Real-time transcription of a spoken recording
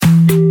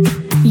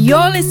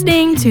You're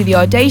listening to the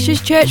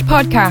Audacious Church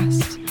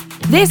podcast.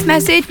 This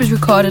message was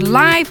recorded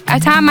live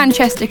at our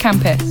Manchester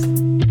campus.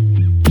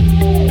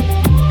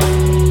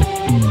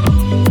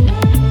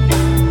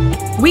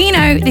 We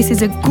know this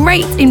is a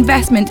great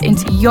investment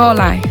into your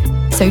life,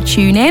 so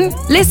tune in,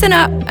 listen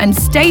up, and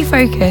stay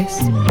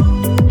focused.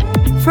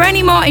 For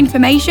any more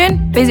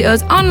information, visit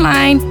us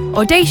online,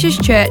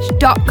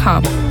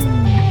 audaciouschurch.com.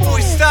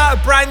 We start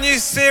a brand new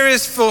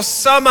series for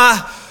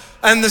summer,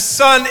 and the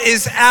sun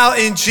is out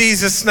in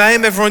Jesus'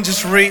 name. Everyone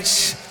just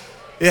reach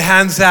your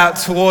hands out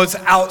towards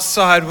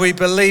outside. We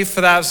believe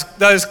for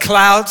those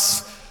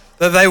clouds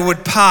that they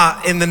would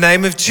part in the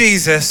name of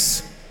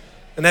Jesus.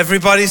 And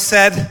everybody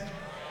said,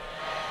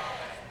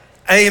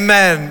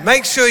 amen.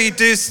 Make sure you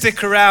do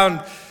stick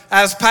around.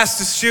 As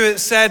Pastor Stuart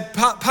said,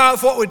 part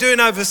of what we're doing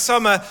over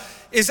summer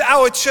is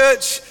our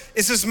church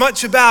is as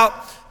much about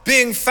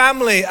being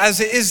family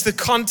as it is the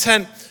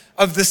content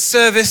of the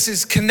service,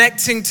 is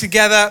connecting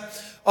together.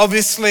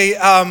 Obviously,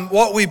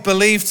 what we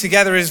believe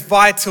together is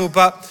vital,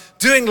 but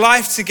doing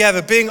life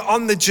together, being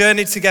on the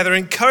journey together,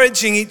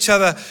 encouraging each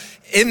other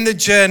in the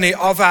journey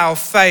of our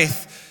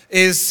faith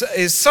is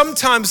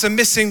sometimes a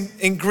missing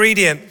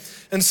ingredient.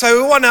 And so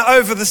we want to,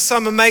 over the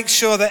summer, make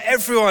sure that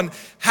everyone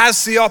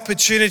has the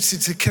opportunity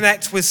to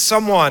connect with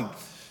someone.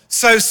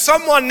 So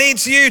someone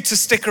needs you to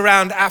stick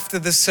around after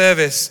the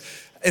service.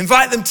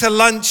 Invite them to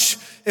lunch,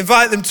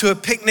 invite them to a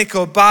picnic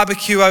or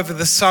barbecue over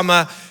the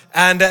summer.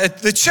 And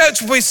the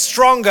church will be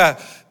stronger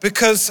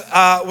because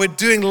we're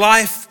doing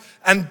life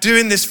and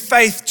doing this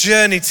faith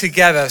journey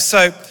together.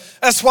 So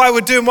that's why we're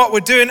doing what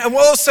we're doing. And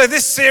also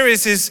this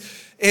series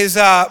is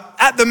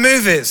at the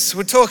movies.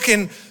 We're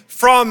talking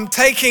from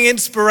taking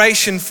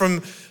inspiration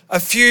from a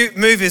few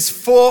movies,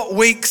 4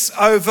 weeks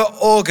over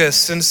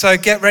August. And so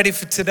get ready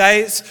for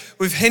today's.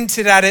 We've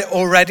hinted at it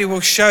already. We'll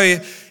show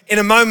you in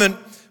a moment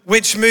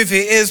which movie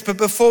it is. But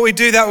before we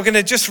do that, we're going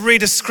to just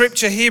read a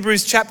scripture,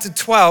 Hebrews chapter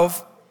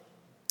 12,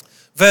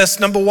 verse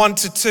number 1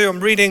 to 2. I'm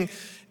reading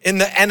in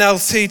the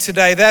NLT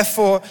today.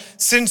 Therefore,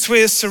 since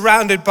we are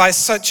surrounded by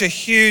such a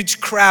huge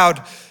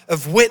crowd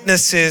of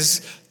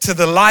witnesses to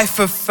the life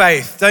of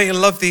faith. Don't you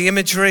love the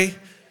imagery?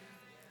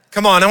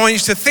 Come on, I want you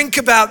to think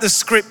about the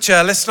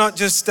scripture. Let's not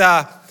just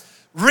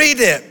read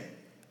it.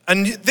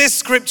 And this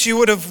scripture you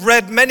would have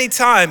read many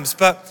times,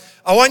 but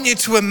I want you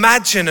to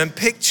imagine and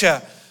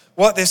picture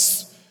what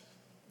this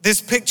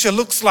picture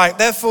looks like.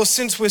 Therefore,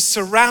 since we're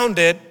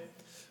surrounded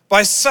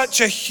by such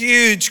a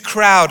huge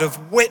crowd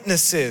of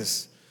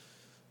witnesses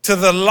to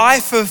the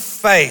life of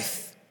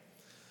faith,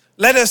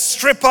 let us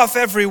strip off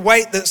every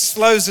weight that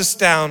slows us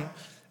down,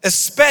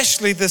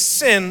 especially the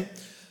sin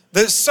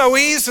that so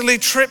easily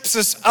trips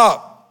us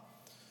up.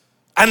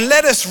 And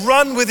let us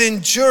run with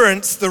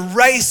endurance the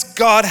race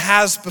God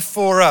has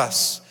before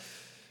us.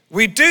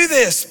 We do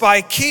this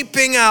by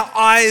keeping our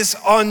eyes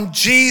on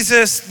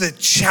Jesus, the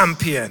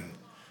champion.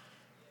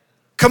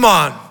 Come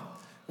on.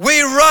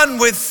 We run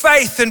with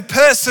faith and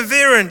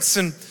perseverance,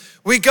 and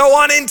we go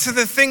on into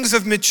the things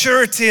of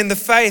maturity in the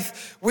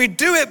faith. We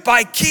do it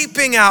by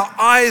keeping our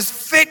eyes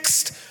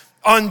fixed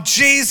on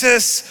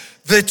Jesus,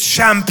 the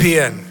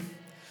champion.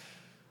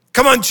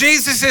 Come on,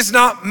 Jesus is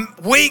not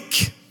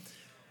weak.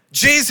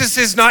 Jesus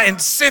is not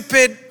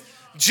insipid.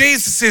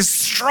 Jesus is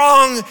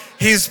strong.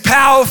 He's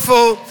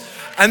powerful.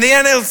 And the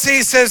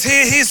NLT says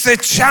here, he's the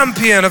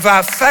champion of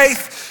our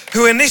faith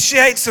who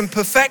initiates and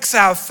perfects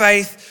our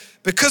faith.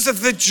 Because of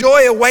the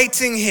joy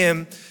awaiting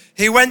him,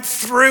 he went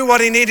through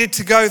what he needed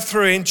to go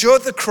through,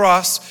 endured the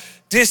cross,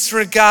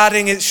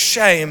 disregarding its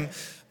shame,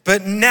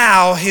 but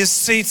now he's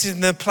seated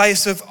in the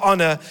place of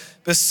honor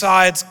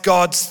besides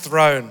God's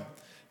throne.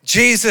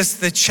 Jesus,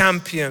 the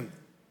champion.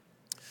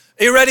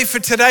 Are you ready for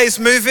today's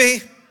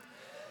movie?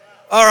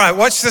 All right,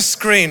 watch the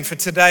screen for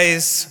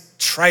today's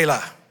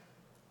trailer.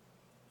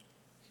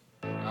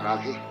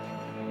 Rocky,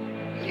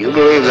 you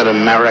believe that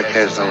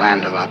America is the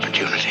land of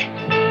opportunity?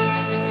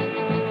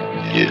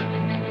 Yeah.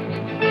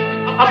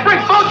 I'll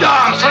break both your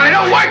arms so I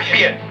don't work for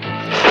you.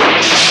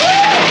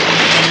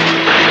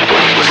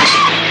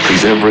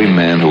 He's every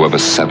man who ever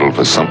settled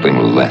for something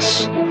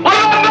less. What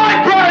about my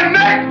pride,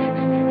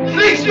 Nick?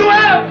 Thinks you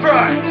have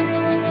pride.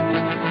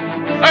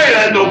 I ain't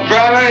had no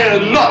pride, I ain't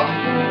had nothing.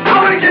 I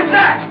wanna get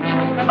that.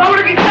 I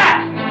wanna get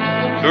that.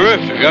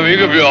 Terrific. I mean, you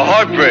could be a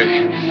heartbreak.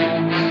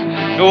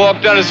 You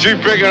walk down the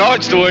street breaking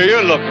hearts the way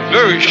you're looking.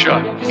 Very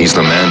sharp. He's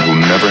the man who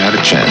never had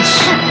a chance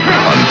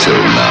until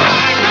now.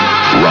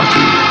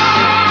 Rocky.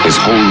 His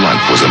whole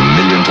life was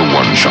 1,000,000 to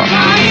 1 shot.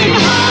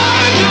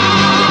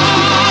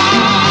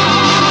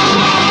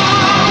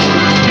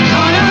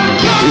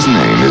 His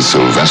name is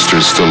Sylvester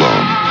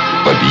Stallone,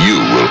 but you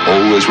will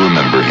always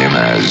remember him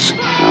as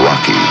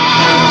Rocky.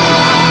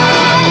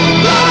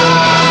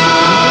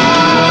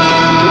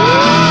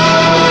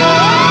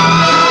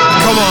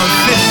 Come on,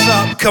 fists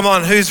up. Come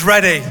on, who's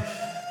ready?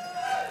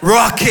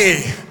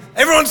 Rocky.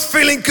 Everyone's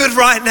feeling good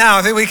right now.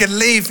 I think we can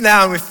leave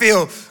now and we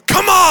feel,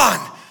 come on,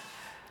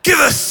 give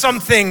us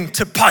something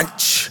to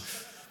punch.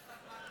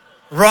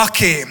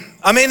 Rocky.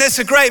 I mean, it's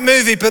a great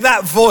movie, but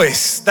that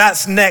voice,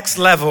 that's next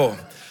level.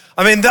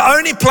 I mean, the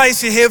only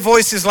place you hear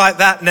voices like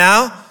that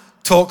now,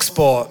 Talk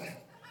Sport.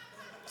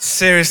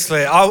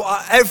 Seriously,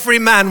 every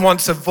man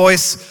wants a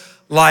voice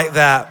like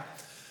that.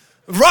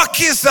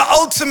 Rocky is the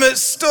ultimate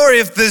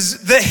story of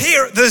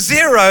the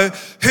zero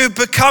who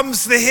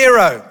becomes the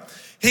hero.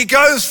 He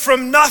goes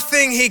from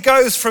nothing, he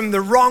goes from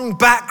the wrong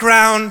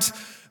background,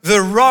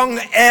 the wrong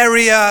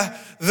area,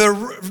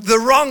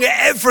 the wrong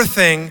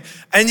everything,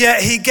 and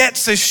yet he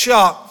gets a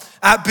shot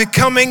at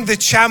becoming the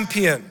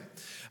champion.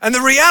 And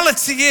the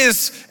reality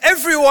is,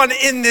 everyone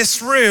in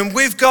this room,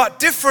 we've got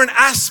different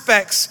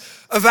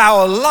aspects of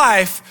our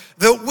life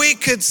that we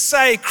could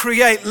say,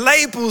 create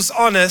labels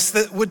on us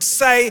that would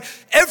say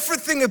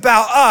everything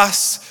about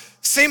us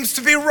seems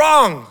to be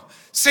wrong,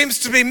 seems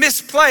to be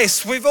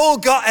misplaced. We've all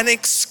got an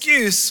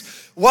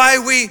excuse why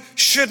we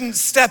shouldn't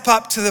step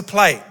up to the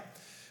plate.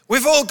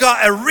 We've all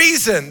got a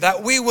reason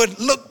that we would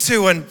look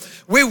to and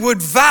we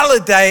would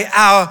validate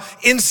our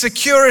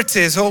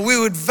insecurities, or we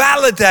would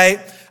validate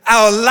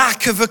our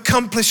lack of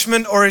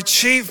accomplishment or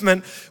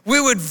achievement.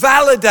 We would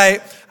validate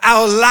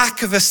our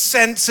lack of a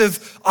sense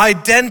of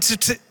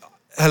identity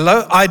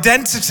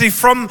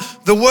from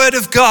the Word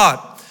of God.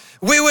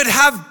 We would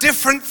have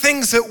different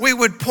things that we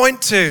would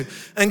point to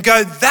and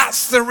go,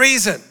 that's the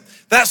reason.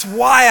 That's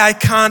why I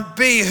can't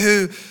be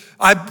who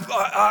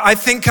I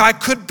think I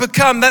could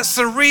become. That's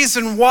the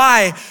reason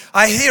why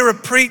I hear a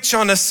preach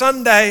on a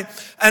Sunday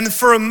and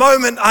for a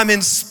moment I'm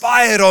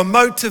inspired or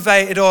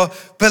motivated or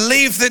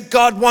believe that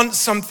God wants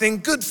something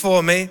good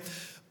for me.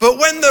 But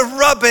when the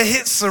rubber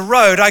hits the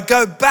road, I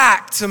go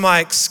back to my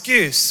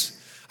excuse.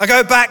 I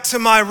go back to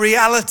my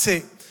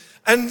reality.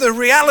 And the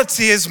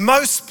reality is,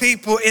 most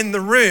people in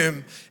the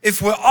room,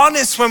 if we're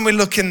honest when we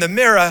look in the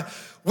mirror,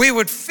 we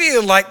would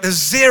feel like the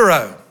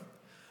zero,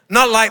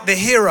 not like the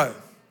hero.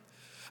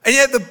 And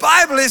yet the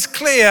Bible is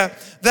clear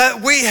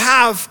that we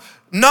have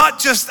not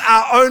just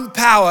our own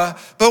power,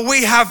 but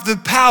we have the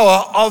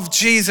power of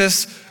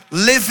Jesus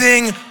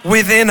living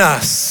within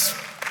us.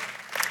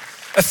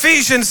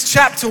 Ephesians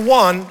chapter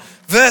 1,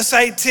 verse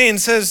 18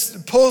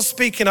 says, Paul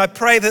speaking, I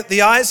pray that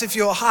the eyes of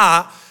your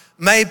heart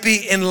may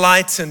be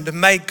enlightened.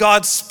 May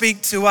God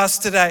speak to us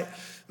today.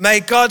 May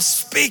God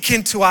speak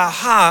into our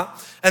heart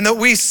and that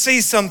we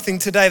see something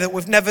today that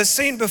we've never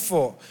seen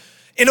before.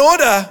 In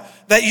order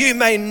that you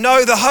may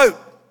know the hope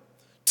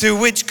to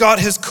which God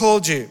has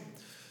called you,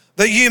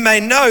 that you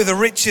may know the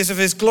riches of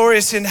his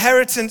glorious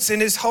inheritance in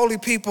his holy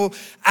people,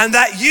 and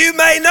that you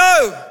may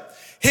know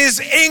his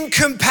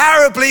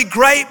incomparably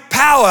great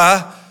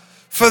power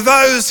for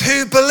those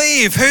who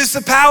believe. Who's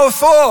the power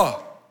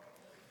for?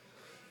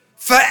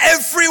 For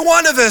every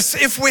one of us,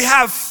 if we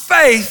have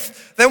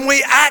faith, then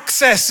we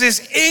access this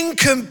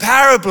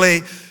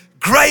incomparably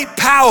great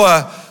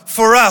power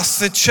for us,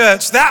 the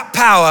church. That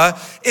power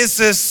is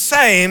the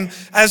same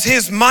as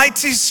his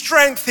mighty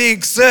strength he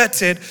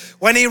exerted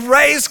when he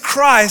raised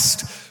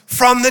Christ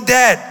from the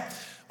dead.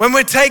 When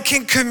we're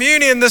taking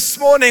communion this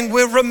morning,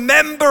 we're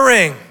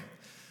remembering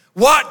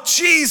what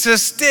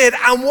Jesus did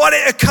and what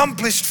it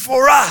accomplished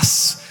for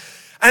us.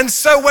 And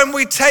so when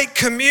we take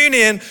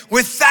communion,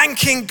 we're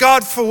thanking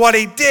God for what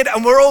he did,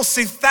 and we're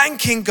also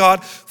thanking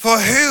God for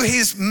who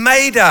he's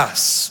made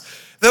us.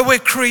 That we're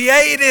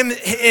created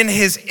in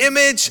his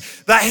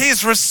image, that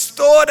he's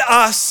restored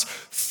us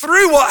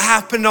through what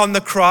happened on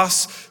the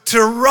cross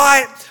to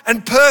right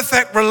and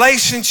perfect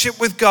relationship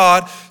with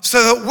God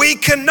so that we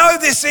can know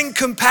this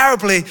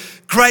incomparably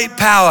great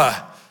power.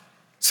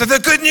 So the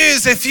good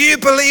news, if you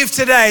believe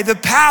today, the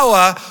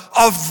power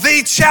of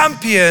the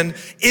champion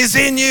is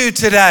in you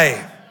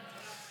today.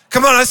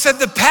 Come on, I said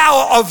the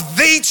power of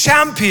the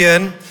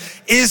champion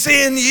is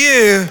in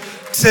you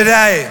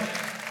today.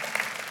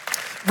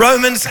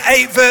 Romans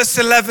 8 verse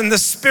 11, the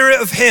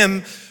spirit of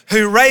him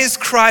who raised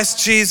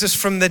Christ Jesus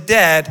from the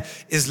dead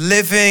is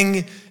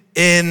living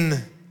in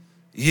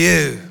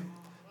you.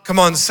 Come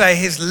on, say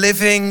he's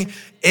living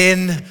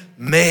in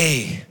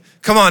me.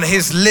 Come on,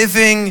 he's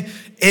living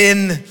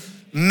in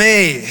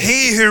me.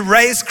 He who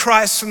raised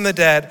Christ from the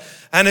dead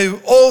and who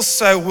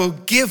also will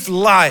give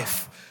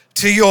life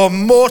to your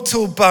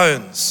mortal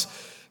bones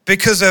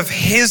because of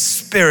his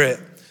spirit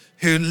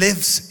who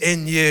lives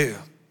in you.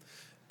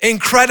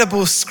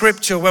 Incredible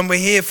scripture when we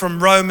hear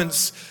from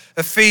Romans,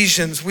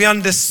 Ephesians, we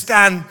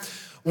understand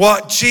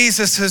what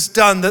Jesus has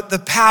done, that the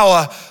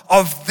power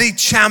of the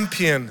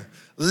champion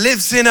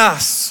lives in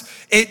us.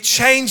 It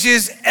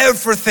changes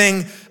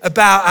everything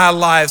about our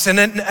lives and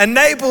it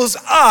enables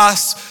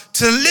us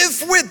to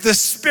live with the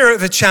spirit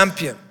of a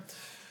champion.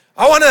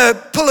 I want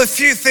to pull a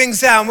few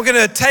things out. We're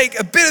going to take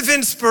a bit of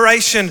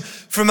inspiration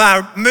from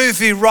our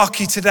movie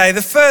Rocky today.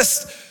 The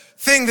first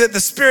thing that the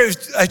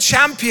spirit of a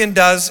champion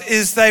does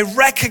is they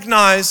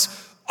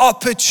recognize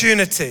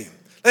opportunity.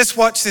 Let's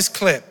watch this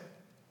clip.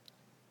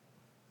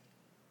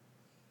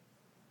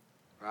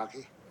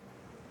 Rocky,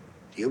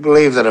 do you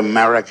believe that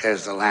America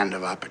is the land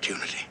of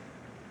opportunity?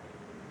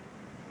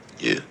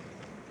 Yeah.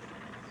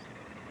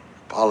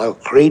 Apollo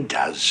Creed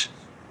does.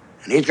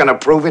 And he's going to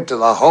prove it to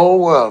the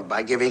whole world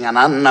by giving an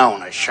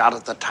unknown a shot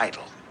at the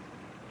title.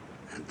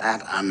 And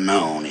that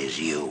unknown is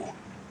you.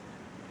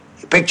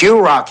 He picked you,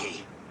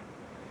 Rocky.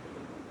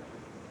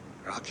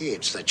 Rocky,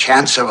 it's the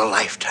chance of a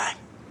lifetime.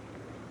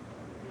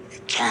 You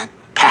can't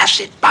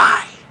pass it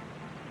by.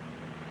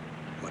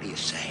 What do you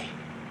say?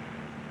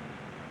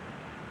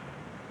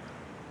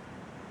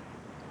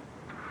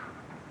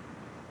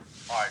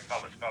 All right,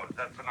 fellas,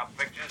 that's enough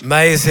pictures.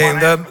 Amazing.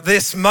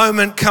 This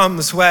moment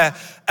comes where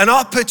an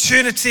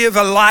opportunity of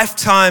a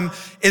lifetime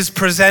is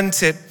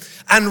presented.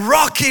 And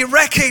Rocky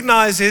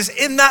recognizes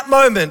in that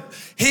moment,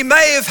 he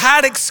may have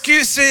had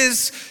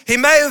excuses, he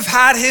may have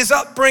had his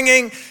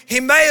upbringing,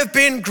 he may have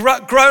been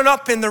grown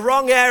up in the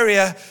wrong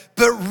area,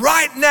 but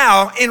right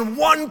now, in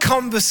one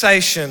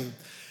conversation,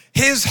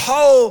 his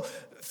whole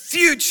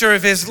future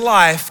of his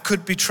life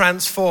could be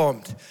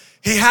transformed.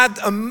 He had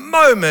a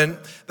moment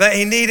that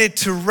he needed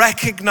to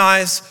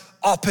recognize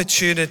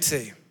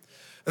opportunity.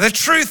 The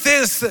truth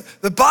is that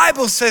the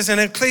Bible says in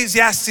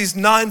Ecclesiastes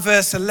 9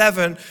 verse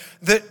 11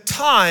 that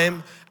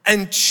time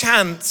and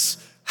chance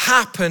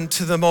happen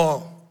to them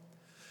all.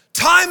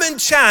 Time and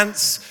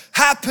chance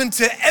happen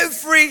to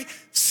every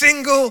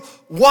single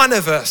one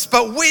of us,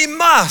 but we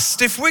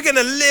must, if we're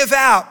gonna live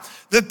out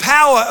the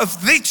power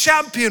of the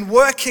champion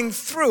working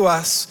through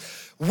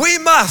us, we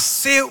must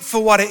see it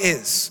for what it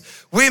is.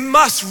 We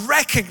must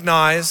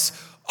recognize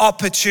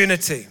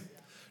opportunity.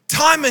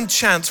 Time and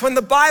chance. When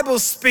the Bible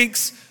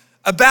speaks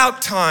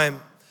about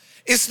time,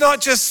 it's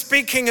not just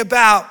speaking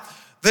about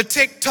the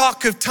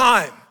tick-tock of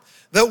time,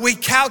 that we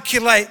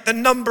calculate the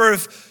number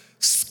of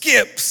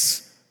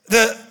skips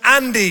that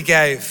Andy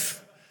gave.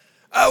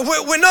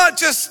 We're not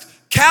just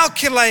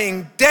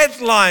calculating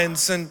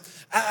deadlines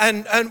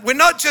and we're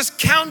not just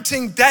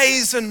counting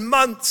days and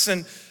months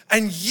and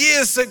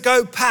years that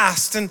go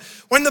past. And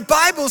when the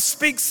Bible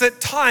speaks that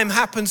time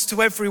happens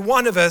to every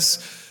one of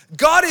us,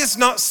 God is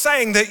not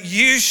saying that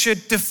you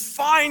should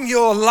define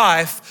your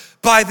life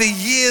by the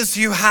years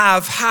you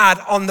have had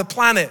on the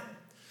planet.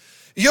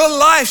 Your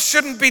life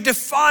shouldn't be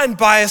defined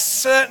by a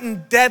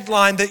certain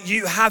deadline that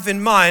you have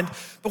in mind.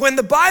 But when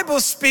the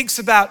Bible speaks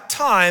about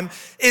time,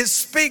 it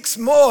speaks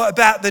more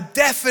about the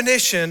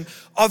definition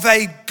of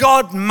a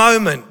God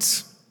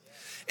moment.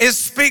 It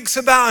speaks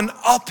about an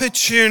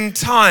opportune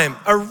time,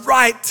 a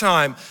right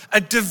time, a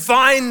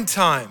divine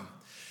time.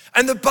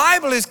 And the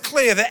Bible is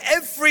clear that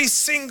every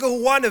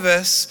single one of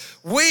us,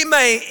 we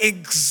may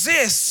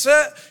exist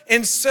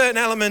in certain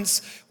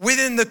elements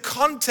within the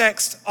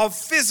context of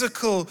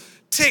physical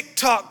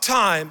tick-tock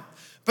time,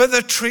 but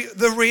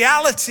the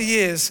reality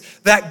is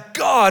that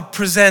God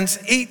presents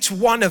each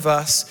one of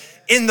us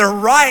in the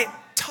right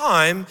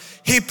time.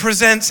 He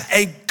presents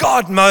a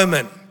God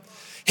moment.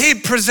 He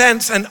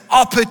presents an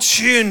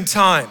opportune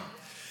time.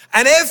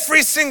 And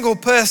every single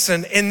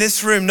person in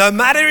this room, no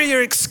matter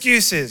your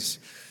excuses,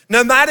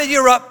 no matter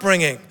your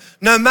upbringing,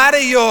 no matter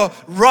your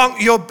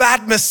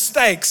bad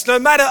mistakes, no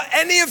matter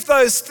any of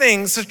those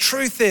things, the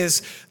truth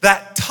is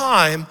that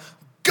time,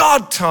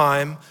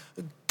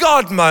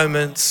 God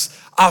moments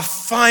are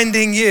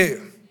finding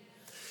you.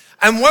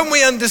 And when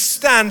we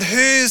understand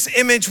whose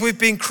image we've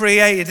been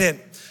created in,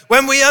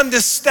 when we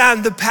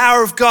understand the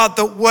power of God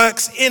that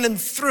works in and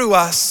through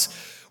us,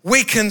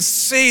 we can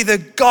see the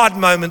God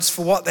moments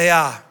for what they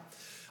are.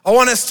 I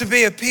want us to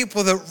be a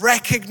people that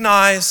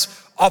recognize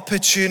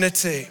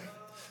opportunity.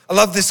 I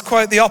love this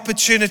quote: the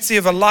opportunity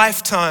of a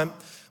lifetime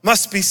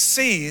must be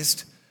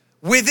seized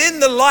within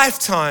the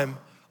lifetime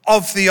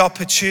of the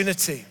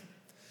opportunity.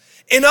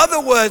 In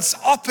other words,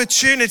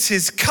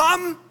 opportunities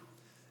come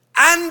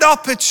and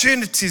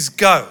opportunities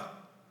go.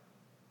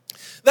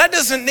 That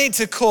doesn't need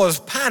to cause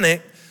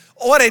panic.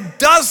 What it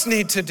does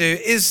need to do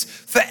is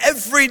for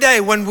every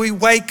day when we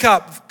wake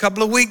up. A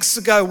couple of weeks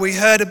ago, we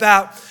heard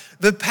about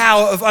the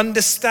power of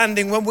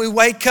understanding. When we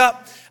wake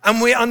up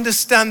and we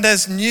understand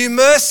there's new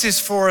mercies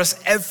for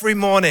us every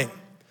morning.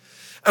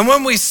 And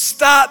when we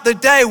start the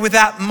day with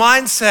that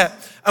mindset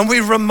and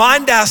we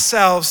remind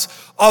ourselves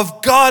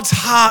of God's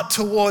heart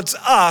towards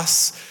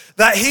us,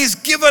 that He's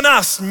given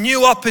us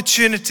new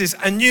opportunities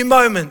and new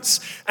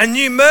moments and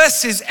new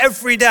mercies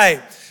every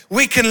day,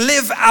 we can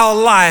live our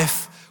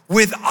life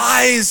with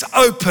eyes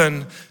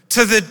open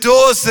to the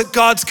doors that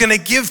God's gonna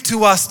give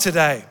to us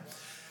today.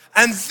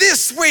 And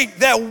this week,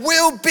 there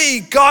will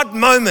be God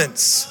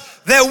moments.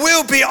 There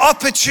will be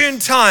opportune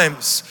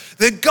times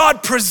that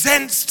God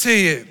presents to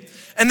you.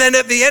 And then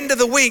at the end of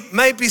the week,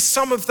 maybe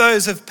some of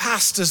those have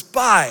passed us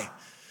by.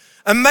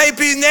 And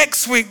maybe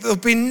next week there'll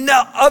be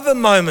other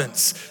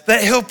moments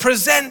that He'll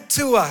present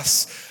to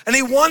us. And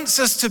He wants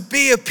us to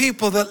be a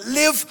people that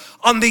live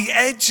on the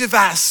edge of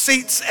our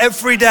seats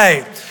every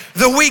day,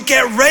 that we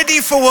get ready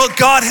for what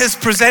God has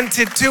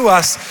presented to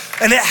us.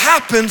 And it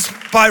happens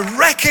by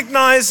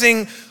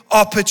recognizing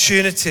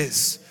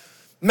opportunities.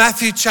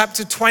 Matthew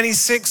chapter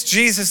 26,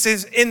 Jesus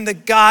is in the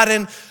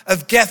Garden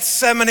of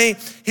Gethsemane.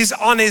 He's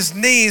on his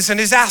knees and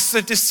he's asked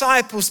the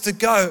disciples to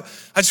go.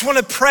 I just want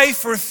to pray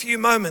for a few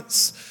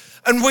moments.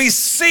 And we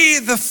see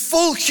the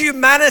full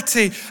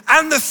humanity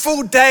and the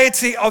full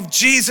deity of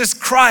Jesus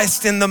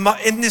Christ in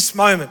this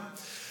moment.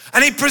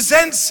 And He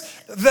presents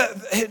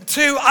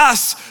to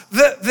us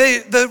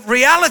the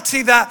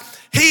reality that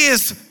He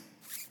is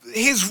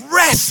he's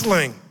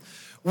wrestling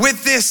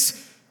with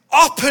this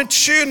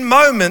opportune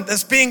moment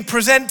that's being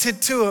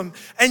presented to him.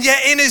 And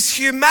yet in his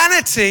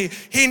humanity,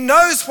 he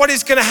knows what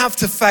he's gonna have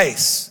to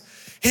face.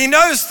 He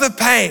knows the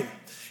pain.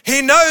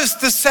 He knows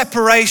the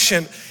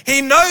separation.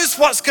 He knows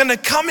what's gonna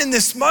come in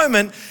this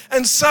moment.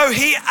 And so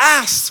he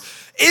asks,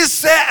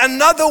 is there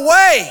another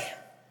way?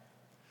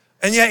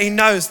 And yet he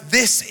knows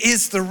this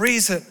is the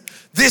reason.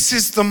 This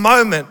is the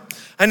moment.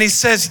 And he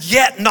says,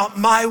 yet not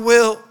my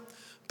will,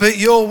 but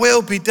your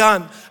will be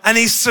done. And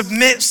he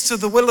submits to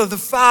the will of the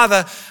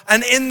Father.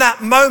 And in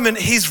that moment,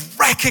 he's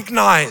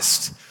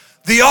recognized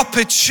the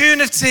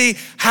opportunity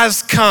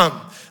has come.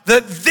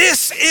 That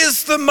this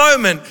is the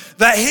moment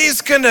that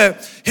he's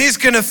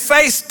gonna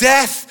face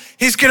death.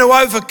 He's gonna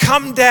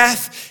overcome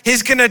death.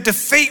 He's gonna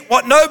defeat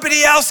what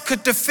nobody else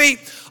could defeat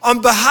on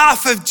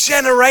behalf of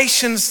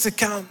generations to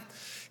come.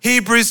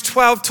 Hebrews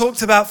 12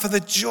 talked about for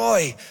the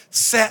joy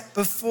set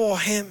before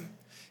him.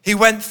 He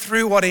went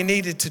through what he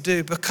needed to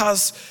do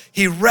because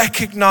he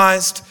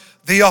recognized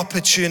the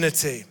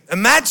opportunity.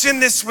 Imagine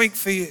this week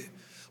for you.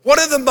 What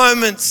are the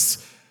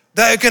moments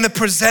that are gonna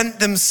present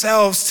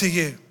themselves to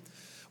you?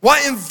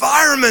 What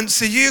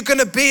environments are you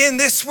gonna be in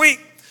this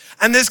week?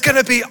 And there's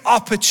gonna be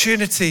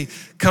opportunity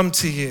come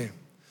to you.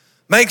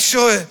 Make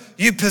sure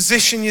you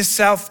position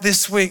yourself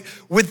this week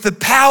with the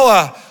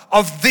power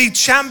of the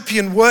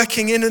champion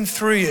working in and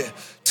through you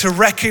to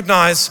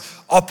recognize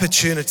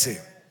opportunity.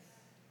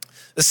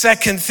 The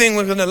second thing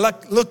we're gonna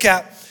look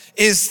at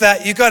is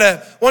that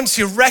once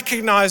you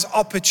recognize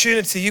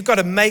opportunity, you've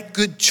gotta make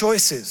good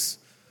choices.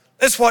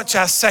 Let's watch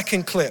our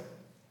second clip.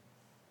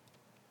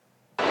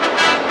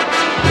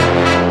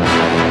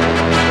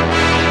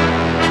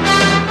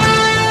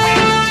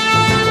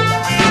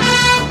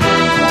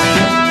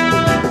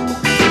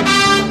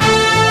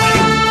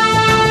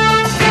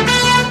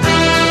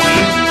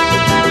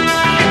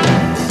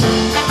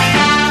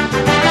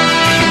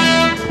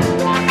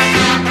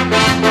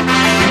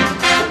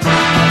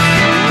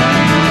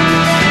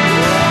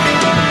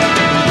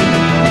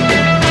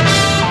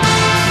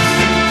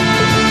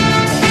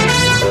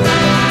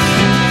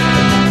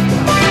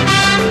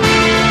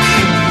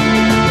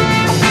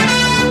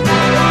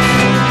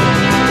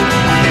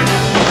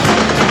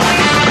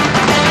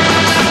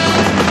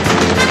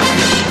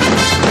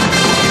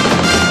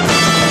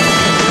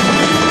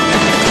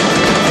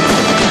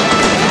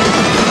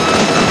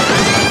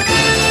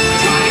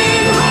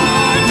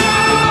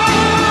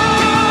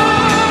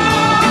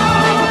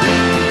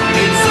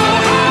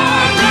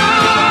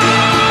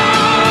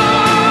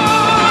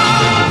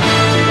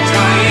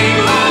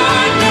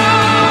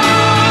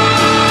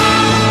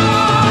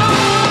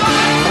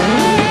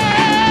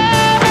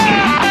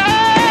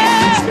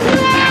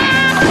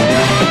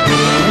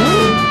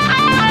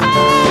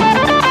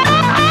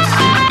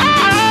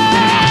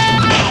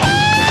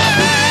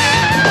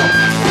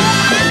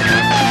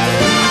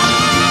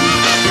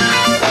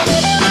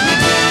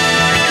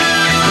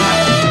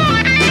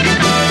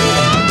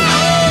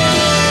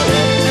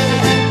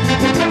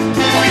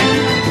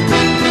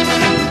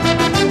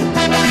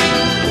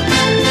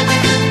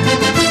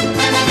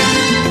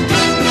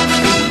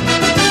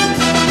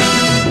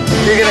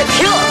 You're gonna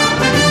kill him.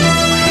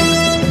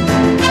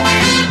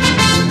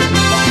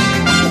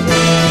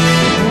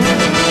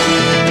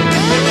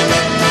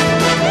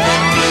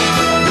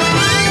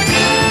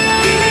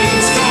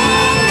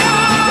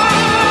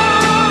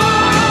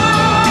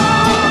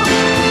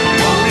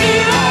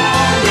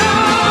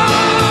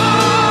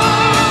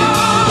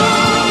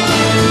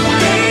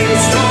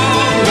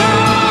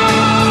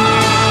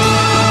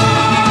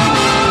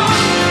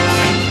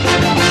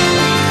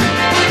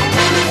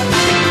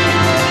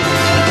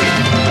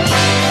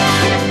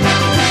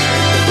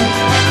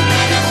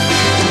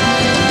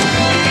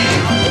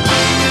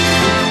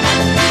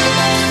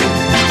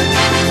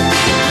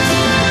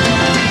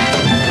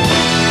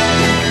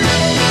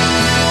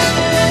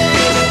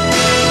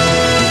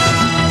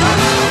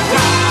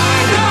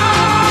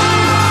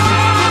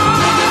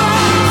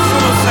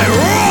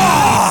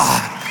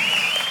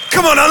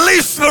 Come on,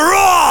 unleash the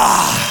roar.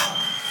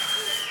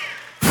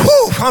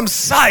 Whew, I'm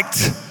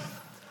psyched.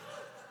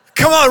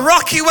 Come on,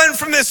 Rocky went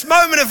from this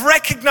moment of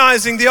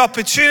recognizing the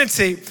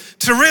opportunity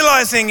to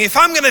realizing if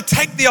I'm gonna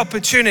take the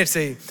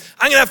opportunity,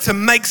 I'm gonna have to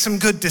make some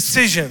good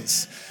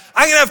decisions.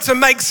 I'm gonna have to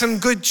make some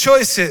good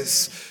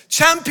choices.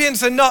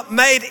 Champions are not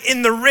made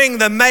in the ring,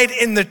 they're made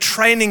in the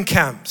training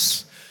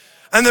camps.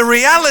 And the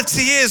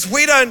reality is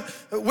we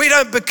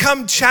don't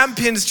become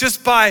champions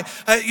just by,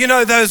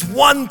 those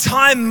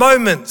one-time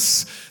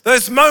moments.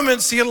 Those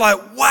moments you're like,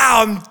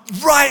 wow, I'm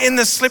right in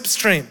the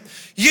slipstream.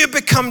 You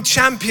become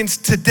champions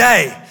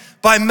today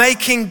by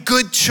making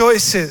good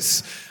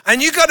choices.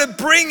 And you gotta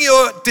bring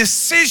your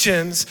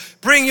decisions,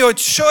 bring your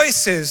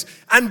choices,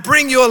 and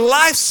bring your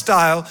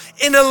lifestyle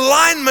in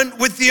alignment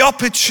with the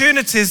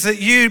opportunities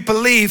that you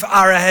believe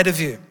are ahead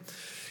of you.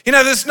 You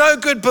know, there's no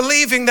good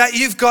believing that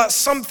you've got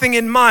something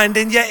in mind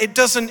and yet it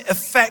doesn't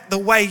affect the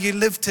way you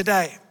live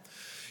today.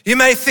 You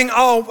may think,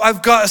 oh,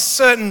 I've got a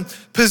certain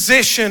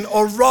position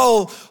or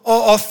role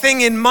or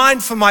thing in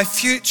mind for my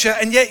future,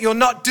 and yet you're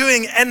not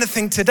doing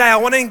anything today. I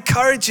want to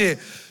encourage you.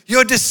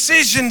 Your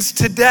decisions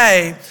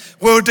today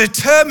will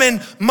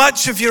determine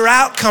much of your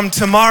outcome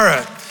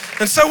tomorrow.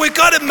 And so we've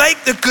got to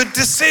make the good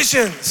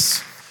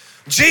decisions.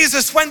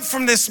 Jesus went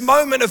from this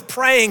moment of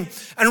praying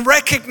and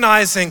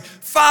recognizing,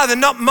 Father,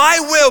 not my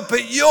will,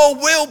 but your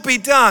will be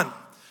done.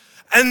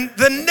 And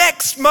the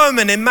next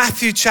moment in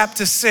Matthew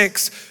chapter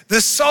 6,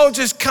 the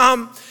soldiers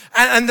come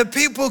and the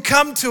people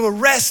come to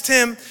arrest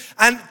him.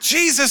 And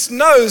Jesus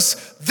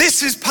knows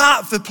this is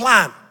part of the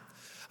plan.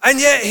 And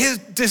yet his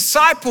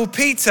disciple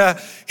Peter,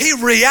 he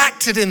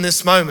reacted in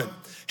this moment.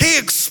 He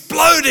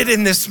exploded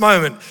in this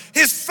moment.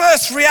 His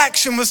first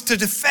reaction was to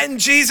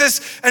defend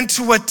Jesus and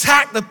to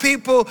attack the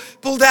people,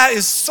 pulled out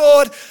his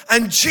sword,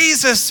 and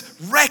Jesus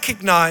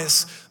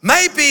recognized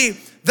maybe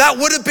that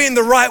would have been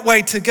the right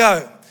way to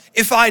go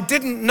if I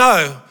didn't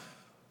know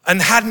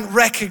and hadn't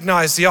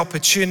recognized the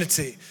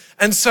opportunity.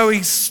 And so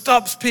he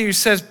stops Peter. He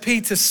says,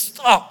 Peter,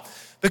 stop,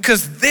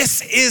 because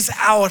this is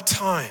our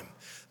time.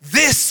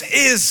 This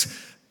is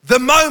the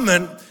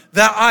moment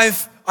that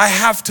I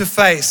have to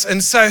face.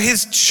 And so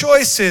his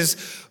choices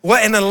were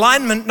in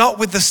alignment not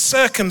with the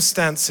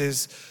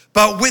circumstances,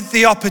 but with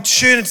the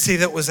opportunity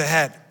that was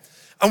ahead.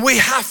 And we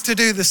have to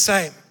do the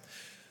same.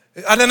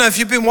 I don't know if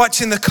you've been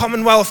watching the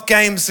Commonwealth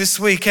Games this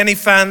week. Any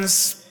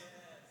fans?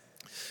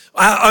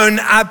 Our own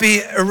Abby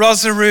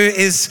Rosaru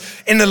is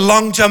in the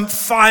long jump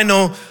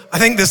final, I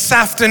think this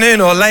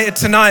afternoon or later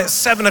tonight at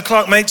 7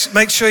 o'clock.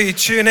 Make sure you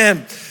tune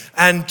in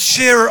and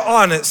cheer her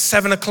on at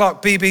 7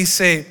 o'clock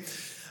BBC.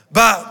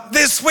 But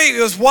this week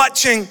I was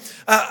watching,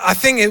 I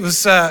think it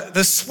was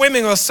the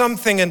swimming or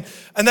something, and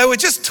they were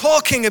just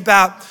talking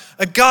about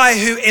a guy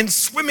who in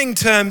swimming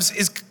terms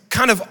is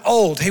kind of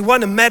old. He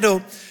won a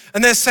medal,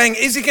 and they're saying,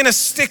 is he gonna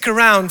stick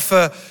around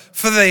for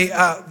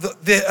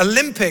the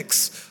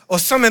Olympics or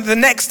some of the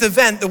next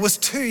event that was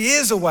 2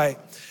 years away?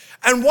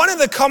 And one of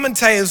the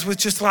commentators was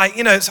just like,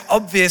 it's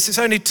obvious, it's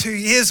only 2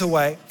 years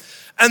away.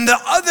 And the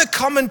other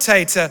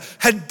commentator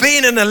had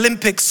been an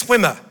Olympic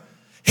swimmer.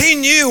 He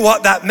knew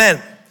what that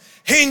meant.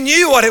 He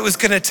knew what it was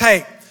gonna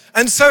take.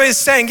 And so he's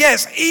saying, yeah,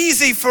 it's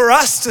easy for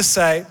us to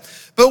say,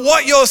 but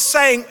what you're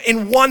saying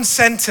in one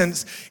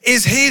sentence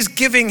is he's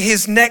giving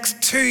his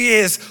next 2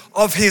 years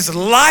of his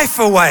life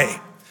away.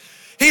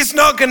 He's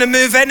not gonna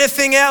move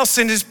anything else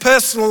in his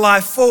personal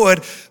life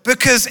forward,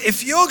 because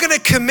if you're gonna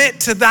commit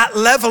to that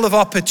level of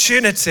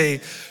opportunity,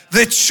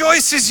 the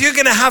choices you're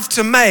gonna have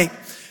to make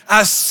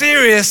are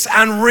serious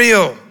and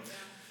real.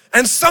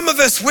 And some of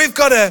us, we've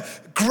got a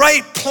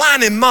great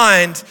plan in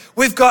mind,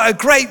 we've got a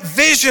great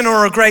vision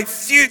or a great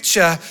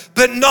future,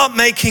 but not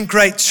making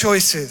great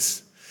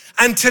choices.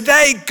 And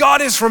today,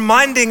 God is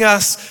reminding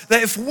us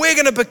that if we're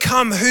gonna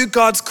become who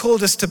God's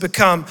called us to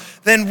become,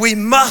 then we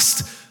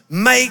must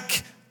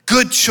make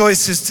good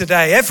choices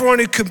today. Everyone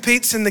who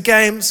competes in the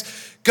games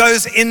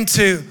goes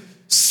into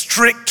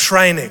strict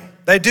training.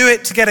 They do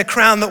it to get a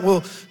crown that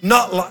will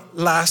not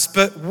last,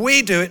 but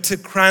we do it to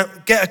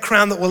get a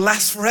crown that will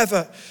last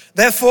forever.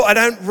 Therefore, I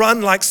don't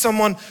run like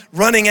someone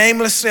running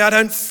aimlessly. I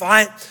don't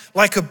fight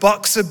like a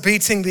boxer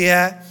beating the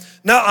air.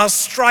 No, I'll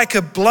strike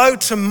a blow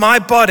to my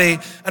body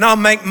and I'll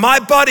make my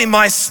body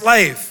my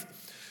slave,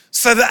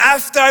 so that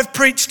after I've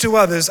preached to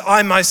others,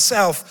 I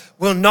myself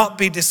will not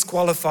be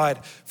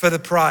disqualified for the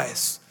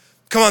prize.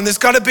 Come on, there's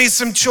got to be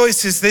some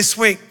choices this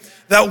week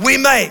that we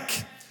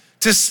make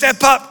to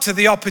step up to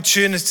the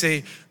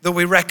opportunity that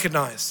we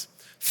recognize.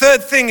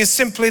 Third thing is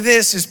simply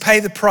this, is pay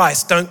the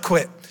price, don't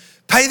quit.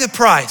 Pay the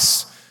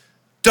price,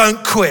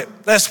 don't quit.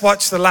 Let's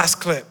watch the last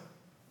clip.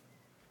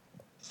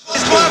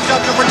 His gloves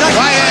up to protect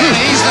him.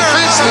 He's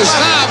defenseless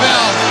now,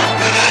 Bill.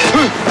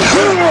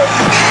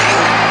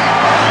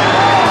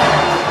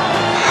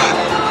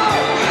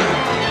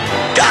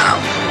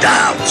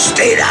 Down,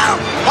 stay down.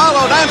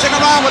 Paulo dancing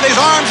around with his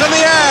arms in the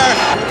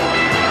air.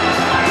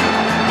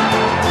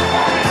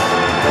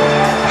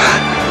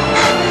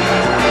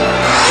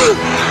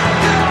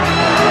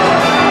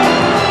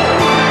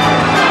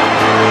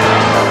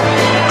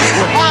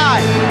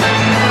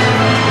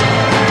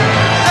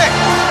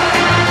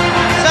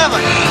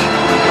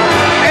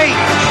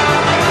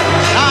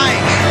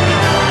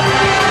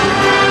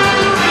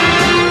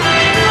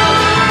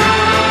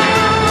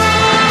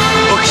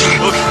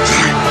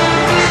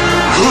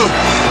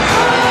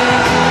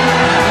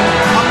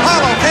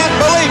 Apollo can't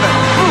believe it.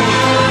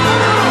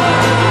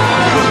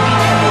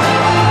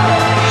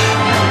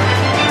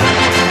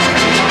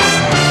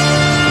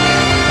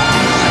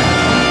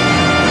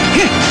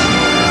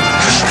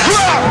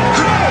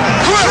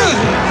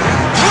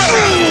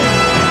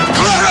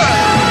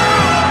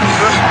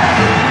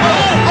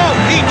 Oh,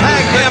 he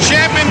tagged him. The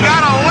champion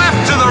got a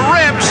left to the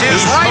ribs,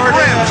 his right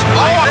ribs.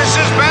 Oh, this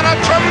has been a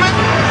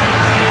tremendous...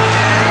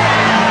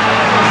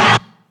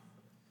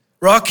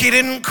 Rocky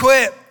didn't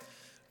quit.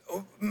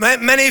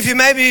 Many of you,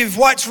 maybe you've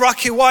watched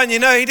Rocky 1, you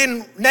know he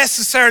didn't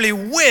necessarily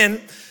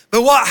win,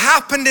 but what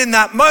happened in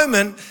that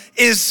moment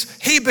is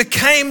he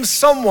became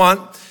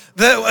someone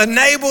that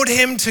enabled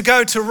him to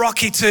go to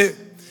Rocky 2.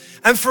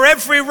 And for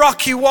every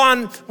Rocky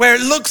 1 where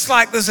it looks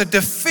like there's a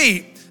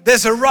defeat,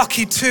 there's a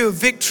Rocky 2 of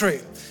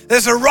victory.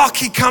 There's a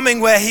Rocky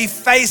coming where he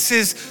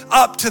faces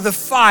up to the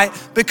fight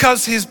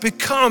because he's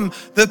become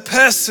the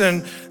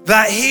person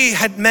that he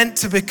had meant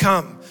to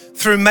become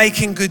through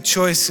making good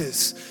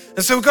choices.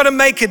 And so we've got to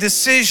make a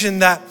decision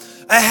that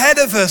ahead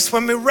of us,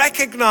 when we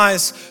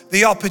recognize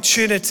the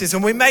opportunities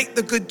and we make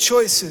the good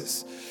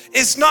choices,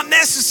 it's not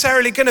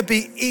necessarily going to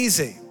be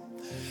easy.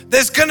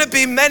 There's going to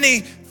be many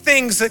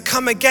things that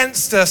come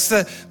against us.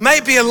 There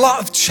may be a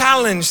lot of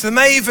challenge. There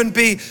may even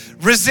be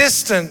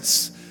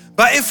resistance.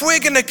 But if we're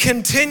going to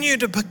continue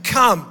to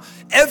become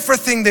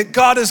everything that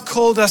God has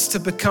called us to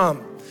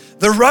become,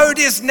 the road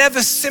is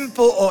never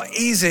simple or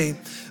easy,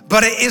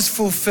 but it is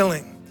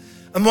fulfilling.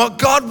 And what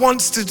God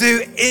wants to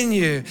do in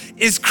you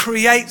is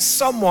create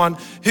someone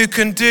who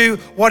can do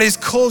what He's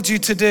called you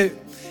to do.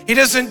 He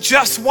doesn't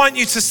just want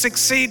you to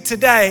succeed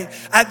today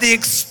at the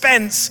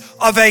expense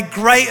of a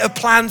greater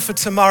plan for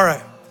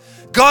tomorrow.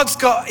 God's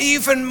got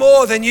even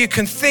more than you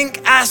can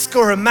think, ask,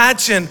 or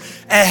imagine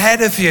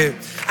ahead of you.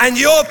 And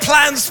your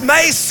plans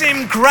may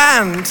seem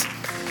grand,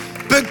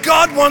 but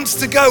God wants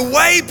to go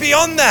way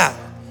beyond that.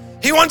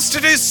 He wants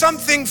to do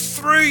something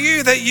through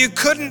you that you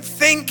couldn't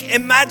think,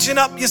 imagine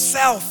up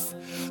yourself,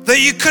 that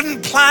you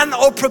couldn't plan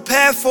or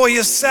prepare for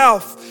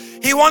yourself.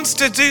 He wants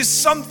to do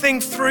something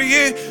through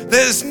you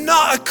that is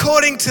not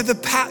according to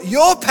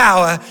your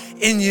power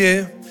in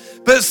you,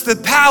 but it's the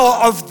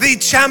power of the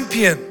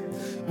champion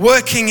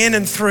working in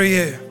and through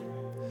you.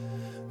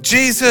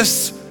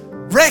 Jesus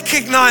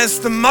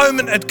recognized the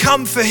moment had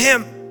come for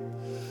him,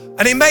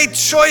 and he made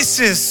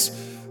choices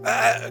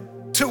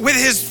with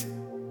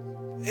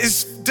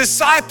his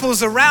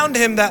disciples around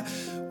him that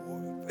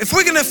if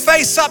we're gonna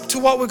face up to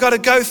what we've got to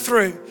go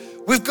through,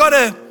 we've got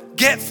to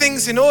get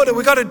things in order.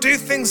 We've got to do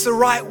things the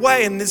right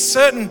way, and there's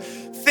certain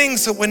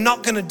things that we're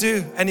not gonna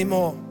do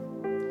anymore.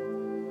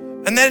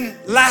 And then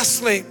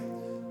lastly,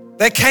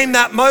 there came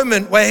that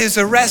moment where he's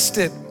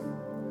arrested.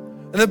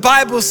 And the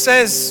Bible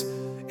says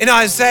in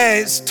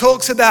Isaiah, it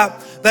talks about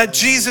that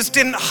Jesus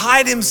didn't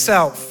hide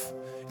himself.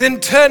 He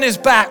didn't turn his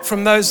back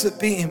from those that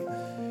beat him.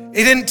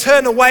 He didn't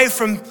turn away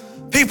from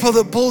people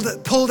that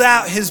pulled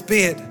out his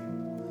beard.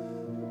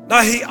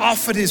 No, he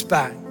offered his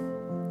back.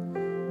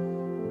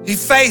 He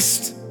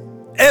faced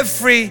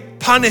every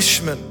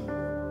punishment,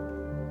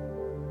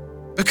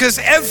 because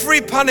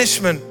every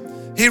punishment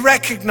he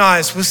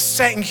recognized was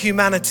setting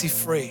humanity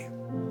free.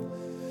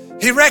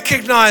 He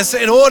recognized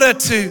that in order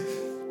to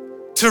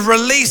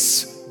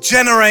release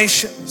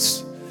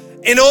generations,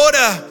 in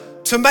order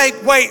to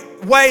make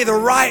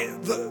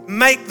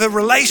the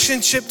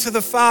relationship to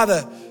the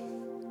Father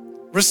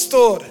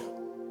restored,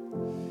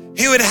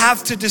 he would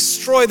have to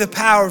destroy the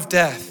power of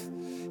death.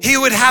 He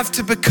would have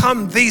to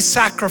become the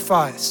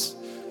sacrifice.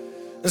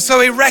 And so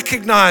he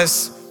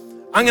recognized,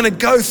 I'm gonna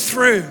go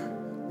through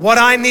what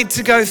I need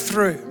to go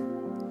through.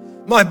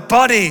 My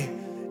body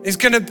is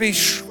gonna be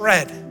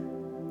shred.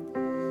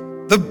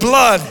 The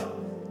blood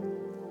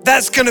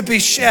that's gonna be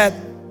shed.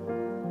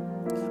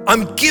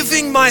 I'm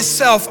giving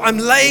myself, I'm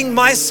laying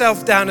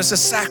myself down as a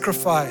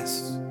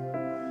sacrifice.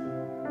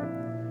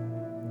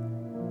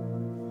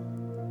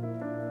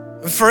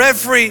 And for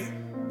every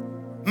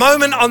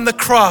moment on the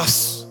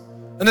cross,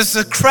 and as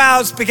the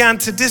crowds began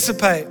to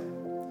dissipate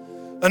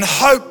and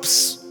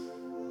hopes,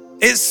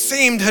 it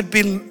seemed, had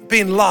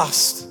been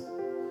lost.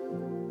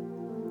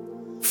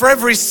 For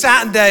every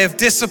Saturday of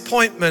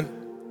disappointment,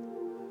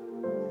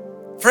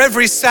 for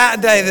every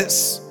Saturday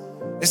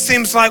it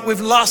seems like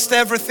we've lost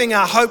everything,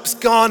 our hope's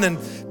gone and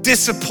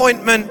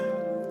disappointment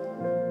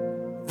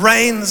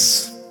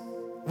reigns.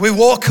 We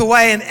walk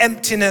away in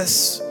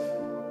emptiness.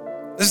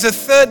 There's a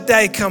third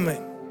day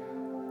coming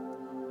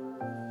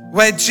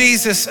where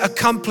Jesus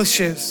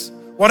accomplishes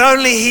what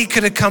only he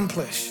could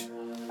accomplish.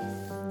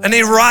 And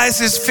he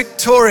rises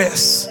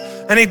victorious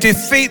and he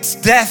defeats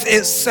death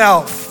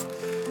itself.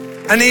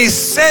 And he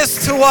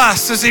says to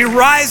us as he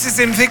rises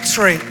in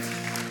victory,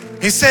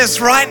 he says,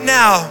 right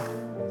now,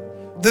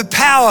 the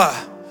power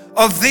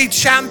of the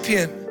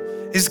champion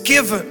is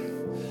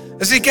given.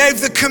 As he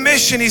gave the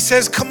commission, he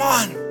says, come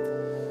on,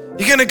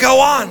 you're gonna go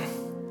on.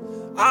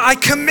 I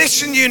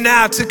commission you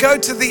now to go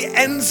to the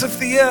ends of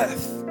the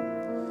earth.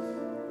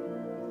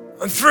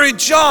 And through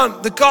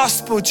John, the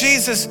gospel,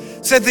 Jesus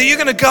said that you're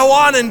gonna go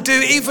on and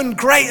do even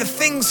greater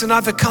things than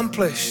I've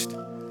accomplished.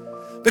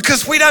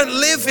 Because we don't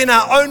live in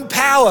our own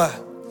power.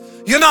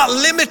 You're not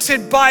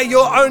limited by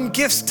your own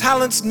gifts,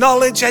 talents,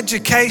 knowledge,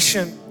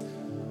 education.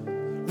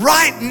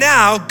 Right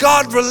now,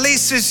 God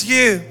releases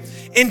you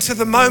into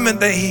the moment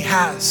that he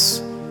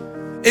has.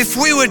 If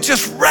we would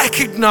just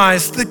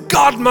recognize the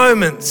God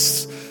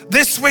moments.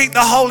 This week, the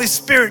Holy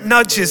Spirit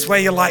nudges where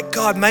you're like,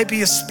 God, maybe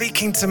you're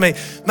speaking to me.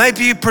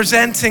 Maybe you're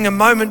presenting a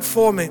moment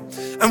for me.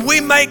 And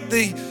we make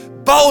the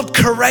bold,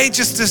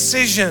 courageous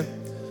decision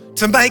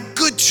to make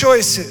good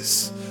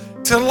choices,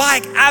 to,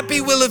 like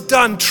Abby will have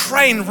done,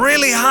 train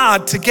really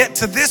hard to get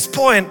to this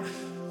point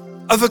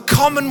of a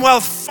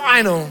Commonwealth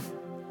final.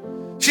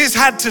 She's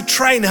had to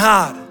train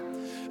hard.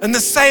 And the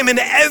same in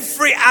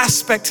every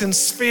aspect and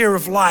sphere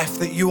of life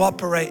that you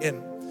operate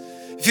in.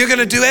 If you're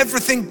gonna do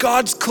everything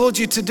God's called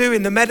you to do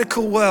in the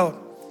medical world,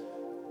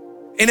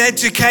 in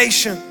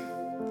education,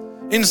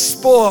 in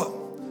sport,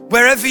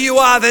 wherever you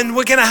are, then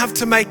we're gonna have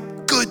to make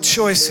good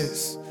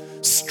choices,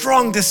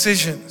 strong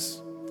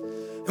decisions.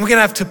 And we're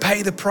gonna have to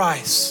pay the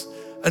price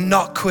and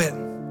not quit.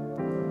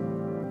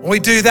 And we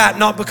do that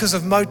not because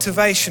of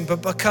motivation,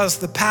 but because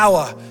the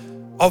power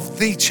of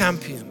the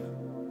champion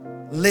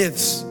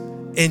lives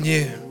in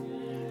you.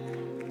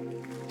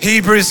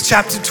 Hebrews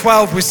chapter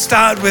 12, we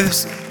start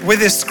with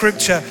this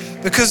scripture.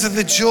 Because of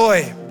the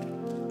joy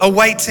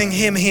awaiting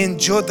him, he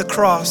endured the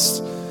cross,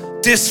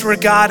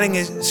 disregarding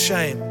his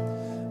shame.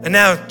 And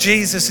now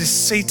Jesus is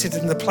seated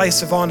in the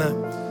place of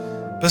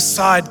honor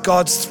beside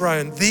God's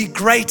throne. The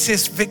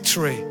greatest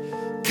victory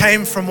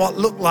came from what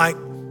looked like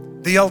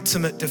the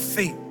ultimate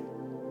defeat.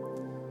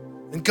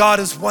 And God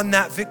has won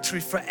that victory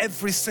for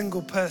every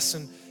single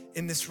person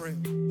in this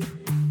room.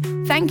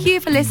 Thank you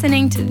for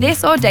listening to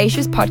this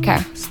Audacious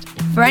podcast.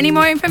 For any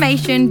more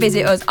information,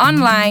 visit us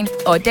online,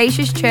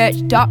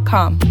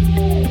 audaciouschurch.com.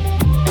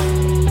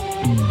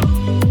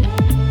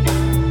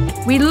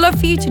 We'd love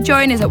for you to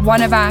join us at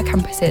one of our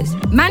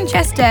campuses,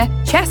 Manchester,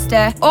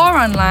 Chester, or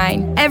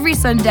online, every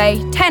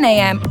Sunday, 10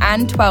 a.m.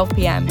 and 12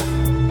 p.m.